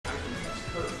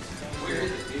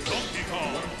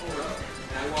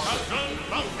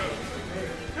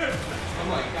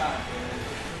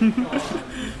You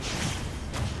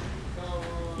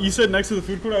said next to the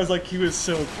food court, I was like, he was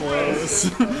so close.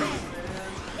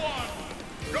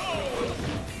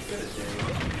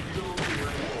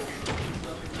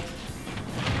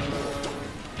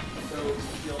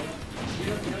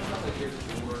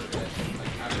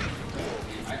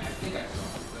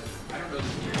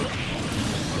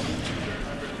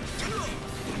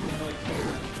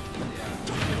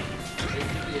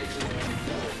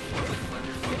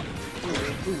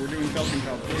 Ooh, we're doing Falcon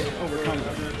Combo. Oh, we're combo.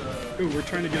 Ooh, we're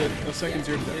trying to get a second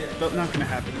zero to that. That's not gonna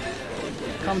happen.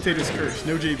 Commentator's curse,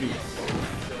 no JB.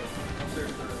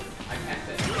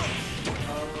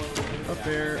 Up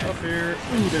air, up air.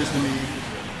 Ooh, there's the knee.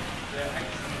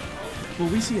 Will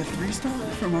we see a 3-star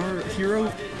from our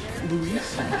hero,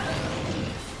 Luis? Well,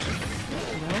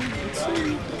 let's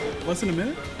see. Less than a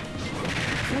minute?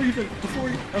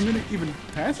 Before a minute even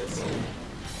passes?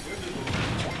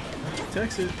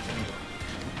 Text it.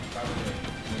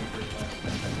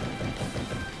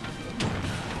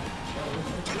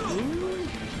 Ooh.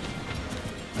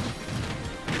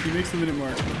 He makes the minute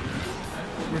mark.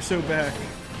 We're so back.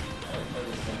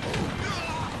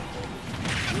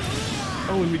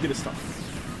 Oh, and we get a stop.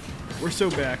 We're so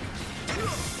back.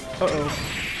 Uh-oh.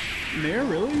 Nair,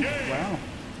 really? Wow.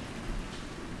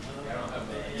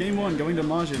 Game 1 going to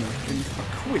Majin in a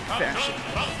quick fashion.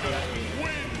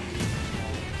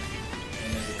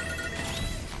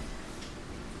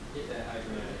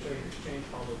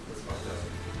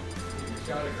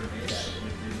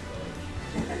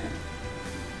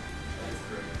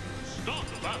 Start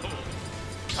the battle!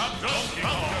 Donkey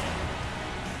Kong!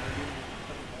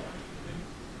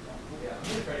 Yeah, I'm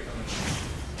gonna try to come in.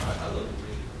 I live in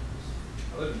Green.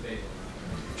 I live in Bagel.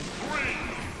 3,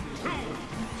 2,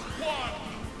 1,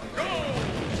 go!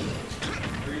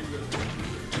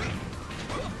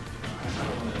 I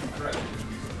don't want to try to do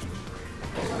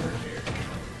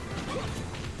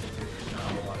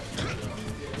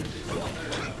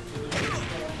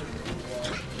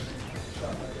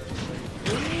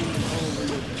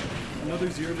Another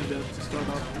 0 to death to start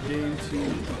off game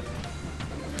 2.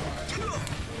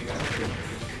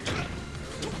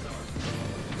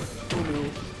 Oh no.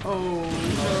 Oh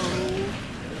no.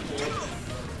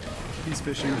 He's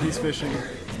fishing. He's fishing.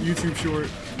 YouTube short.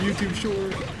 YouTube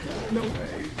short. No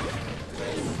way.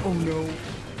 Oh no.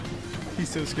 He's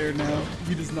so scared now.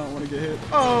 He does not want to get hit.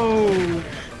 Oh!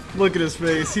 Look at his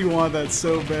face. He wanted that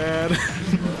so bad.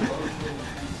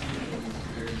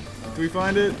 Do we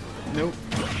find it? Nope.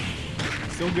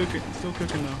 Still cooking. Still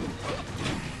cooking though.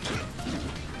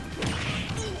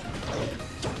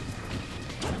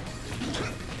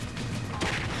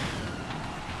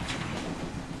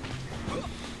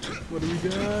 What do we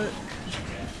got?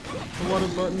 A lot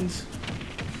of buttons.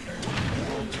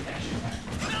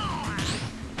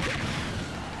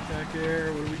 Back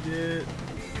air, what do we get?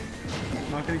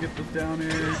 Not gonna get the down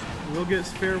air. We'll get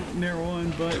fair nair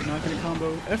 1, but not gonna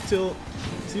combo. F tilt.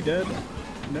 Is he dead?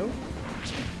 Nope.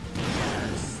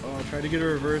 Oh, try to get a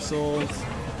reversal.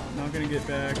 Not gonna get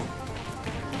back.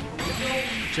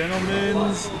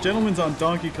 Gentleman's on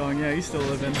Donkey Kong. Yeah, he's still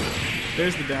living.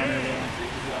 There's the down air though.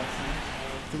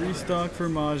 3 stock for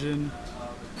Majin.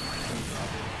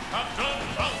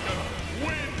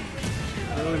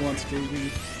 Really wants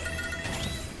JB.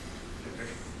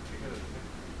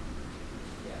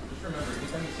 Just remember,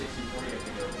 anytime you say 240, you have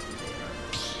to go.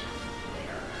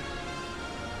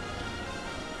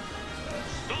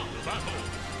 Start the battle!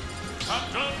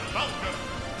 Captain Falcon!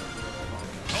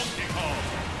 Donkey Kong!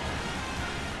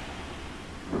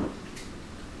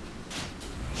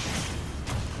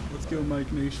 Let's go,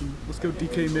 Mike Nation. Let's go,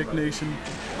 DKMik Nation.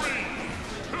 3,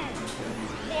 2,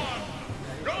 1,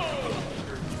 go!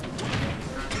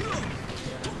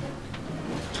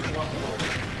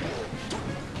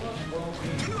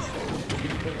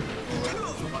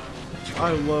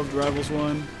 I loved Rivals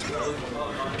 1.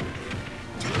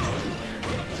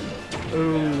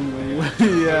 Ooh,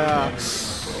 yeah.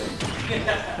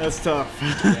 That's tough.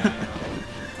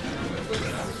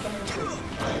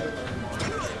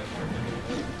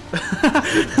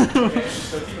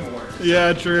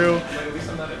 Yeah, true.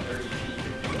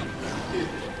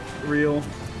 Real.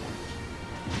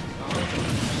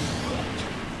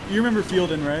 You remember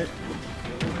Fielden, right?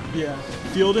 Yeah.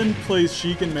 Fielden plays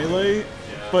Sheik in Melee,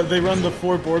 but they run the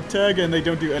 4 Borb tag and they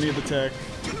don't do any of the tech.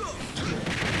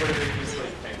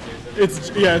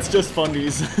 It's just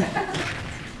fundies.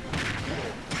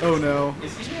 Oh no.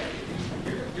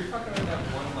 You're talking about that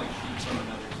one like sheet from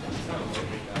another. It's not like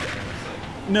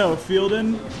that. No,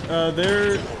 Fielden.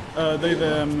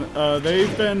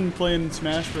 They've been playing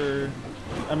Smash for,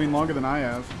 I mean, longer than I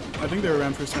have. I think they were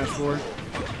around for Smash 4.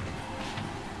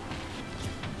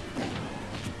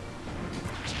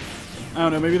 I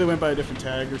don't know, maybe they went by a different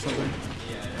tag or something.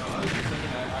 Yeah, no, I was just thinking,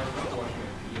 I remember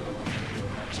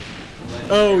watching a video.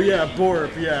 Oh yeah,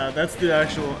 Borp, yeah, that's the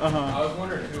actual, I was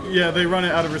wondering who. Yeah, they run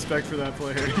it out of respect for that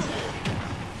player.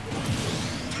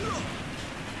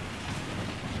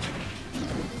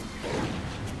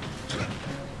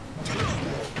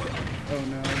 Oh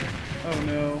no, oh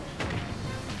no.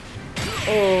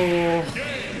 Oh,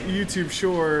 YouTube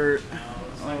short.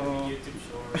 Oh.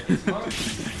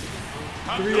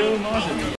 3-0 Majin.